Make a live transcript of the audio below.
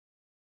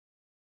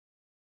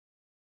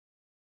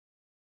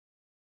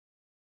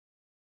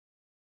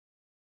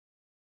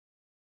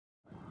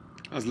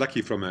I was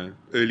lucky from an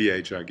early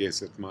age, I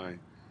guess, that my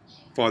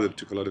father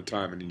took a lot of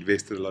time and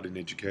invested a lot in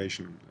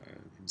education,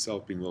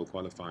 himself being well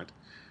qualified.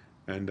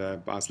 And I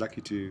was lucky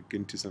to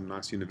get into some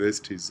nice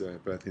universities,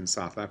 both in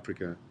South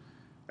Africa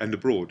and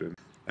abroad.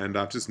 And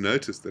I've just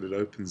noticed that it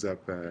opens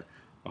up a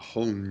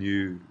whole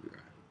new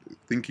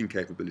thinking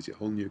capability, a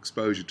whole new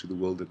exposure to the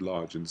world at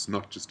large. And it's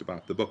not just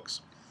about the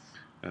books,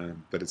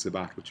 but it's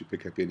about what you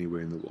pick up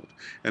anywhere in the world.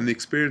 And the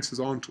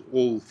experiences aren't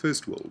all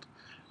first world.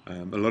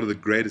 A lot of the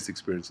greatest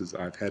experiences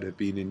I've had have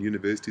been in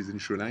universities in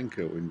Sri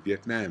Lanka or in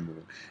Vietnam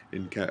or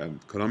in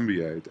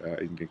Colombia,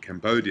 in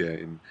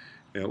Cambodia,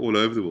 all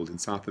over the world, in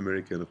South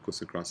America and of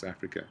course across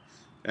Africa.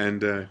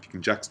 And if you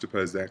can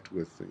juxtapose that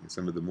with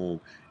some of the more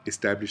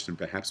established and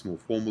perhaps more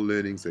formal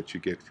learnings that you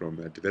get from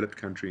developed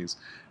countries,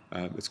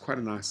 it's quite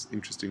a nice,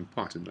 interesting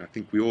pot. And I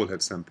think we all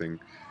have something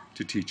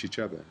to teach each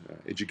other.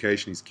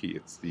 Education is key.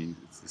 It's the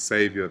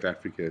savior of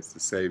Africa. It's the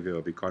savior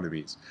of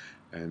economies.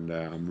 And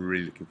I'm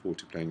really looking forward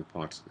to playing a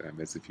part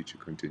as the future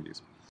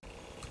continues.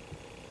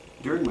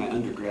 During my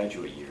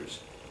undergraduate years,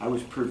 I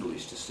was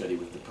privileged to study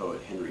with the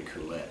poet Henry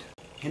Curlett.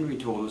 Henry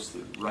told us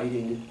that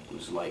writing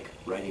was like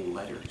writing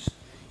letters.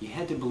 You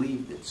had to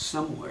believe that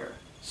somewhere,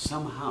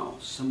 somehow,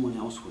 someone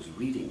else was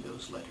reading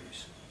those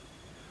letters.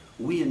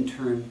 We, in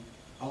turn,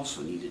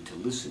 also needed to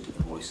listen to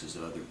the voices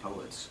of other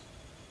poets.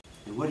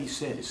 And what he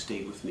said has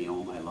stayed with me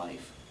all my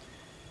life.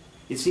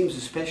 It seems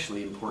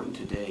especially important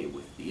today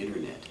with the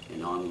internet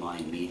and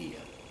online media.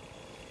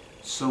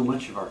 So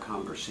much of our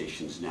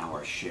conversations now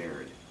are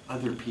shared.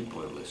 Other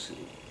people are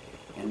listening.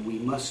 And we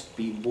must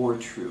be more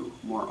true,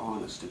 more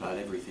honest about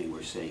everything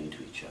we're saying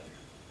to each other.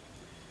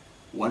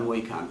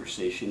 One-way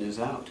conversation is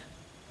out.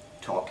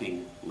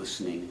 Talking,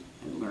 listening,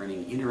 and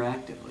learning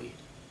interactively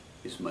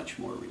is much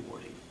more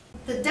rewarding.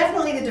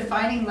 Definitely the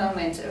defining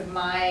moment of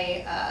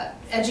my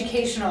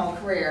educational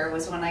career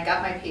was when I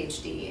got my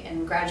PhD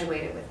and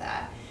graduated with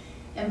that.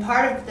 And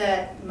part of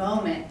the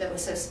moment that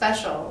was so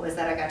special was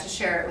that I got to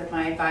share it with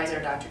my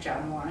advisor, Dr.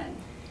 John Warren.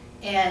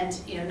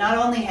 And not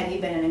only had he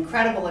been an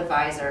incredible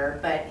advisor,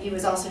 but he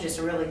was also just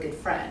a really good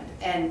friend.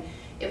 And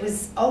it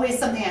was always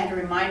something I had to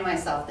remind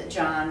myself that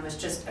John was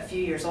just a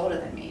few years older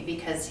than me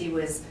because he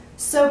was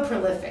so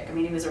prolific. I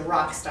mean, he was a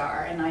rock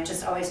star, and I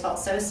just always felt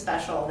so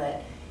special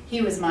that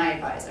he was my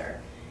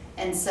advisor.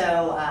 And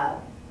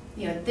so,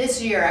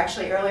 this year,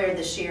 actually earlier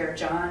this year,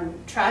 John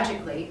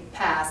tragically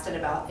passed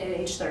at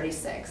age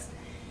 36.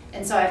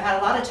 And so I've had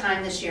a lot of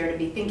time this year to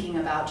be thinking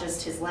about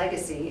just his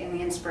legacy and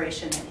the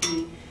inspiration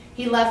that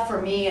he left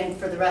for me and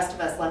for the rest of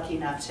us lucky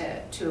enough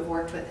to have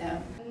worked with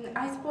him.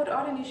 I support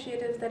all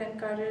initiatives that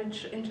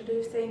encourage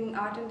introducing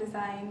art and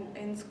design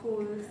in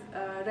schools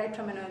right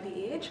from an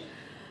early age,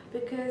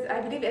 because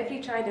I believe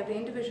every child, every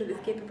individual is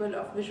capable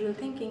of visual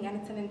thinking,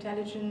 and it's an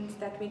intelligence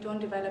that we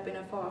don't develop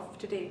enough of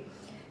today.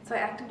 So I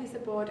actively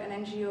support an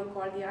NGO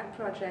called the Art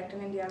Project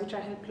in India, which I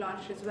helped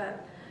launch as well.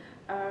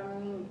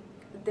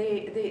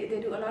 They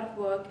do a lot of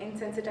work in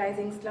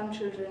sensitizing slum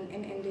children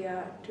in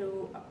India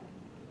to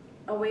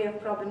a way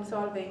of problem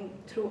solving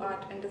through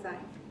art and design.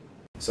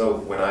 So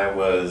when I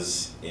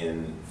was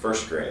in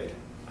first grade,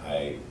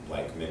 I,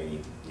 like many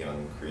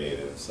young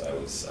creatives, I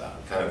was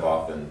kind of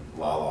off in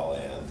la-la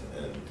land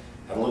and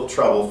had a little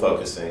trouble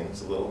focusing. It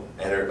was a little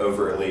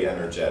overly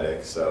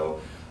energetic. So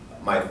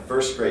my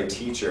first grade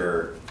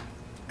teacher,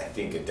 I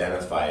think,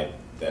 identified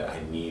that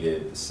I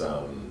needed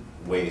some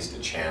ways to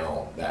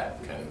channel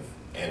that kind of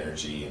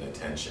energy and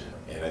attention.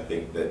 And I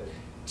think that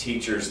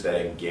teachers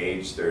that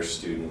engage their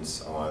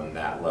students on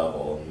that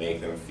level and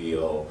make them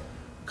feel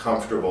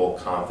comfortable,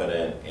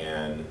 confident,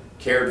 and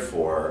cared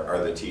for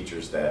are the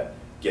teachers that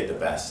get the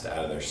best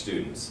out of their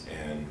students.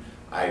 And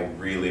I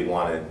really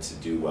wanted to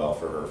do well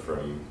for her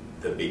from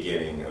the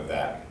beginning of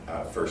that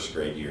first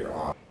grade year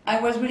on. I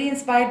was really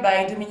inspired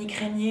by Dominique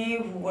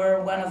Régnier, who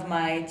were one of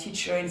my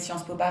teachers in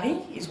Sciences Po Paris.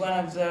 He's one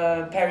of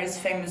the Paris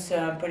famous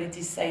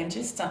politics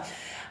scientists.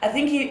 I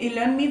think he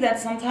learned me that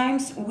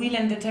sometimes will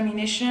and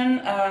determination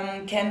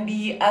can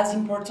be as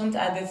important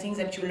as the things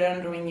that you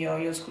learn during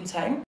your school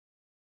time.